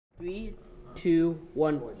3, 2,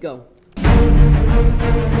 1, go.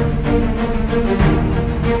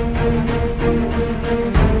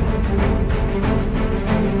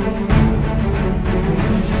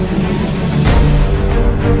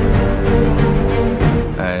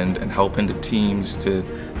 And helping the teams to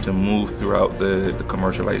move throughout the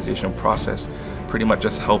commercialization process, pretty much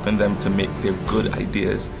just helping them to make their good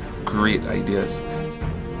ideas, great ideas.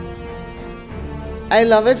 I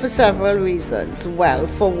love it for several reasons. Well,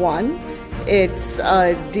 for one, it's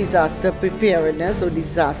a disaster preparedness or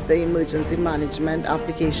disaster emergency management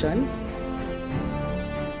application.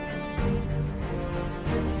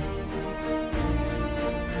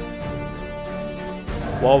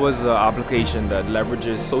 WAL was an application that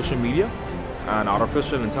leverages social media and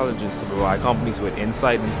artificial intelligence to provide companies with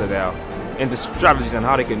insight into strategies and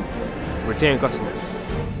how they can retain customers.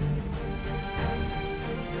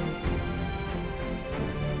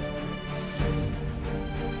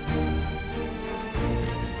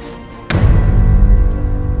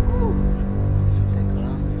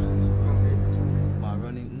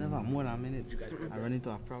 More than a minute, I run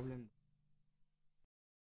into a problem.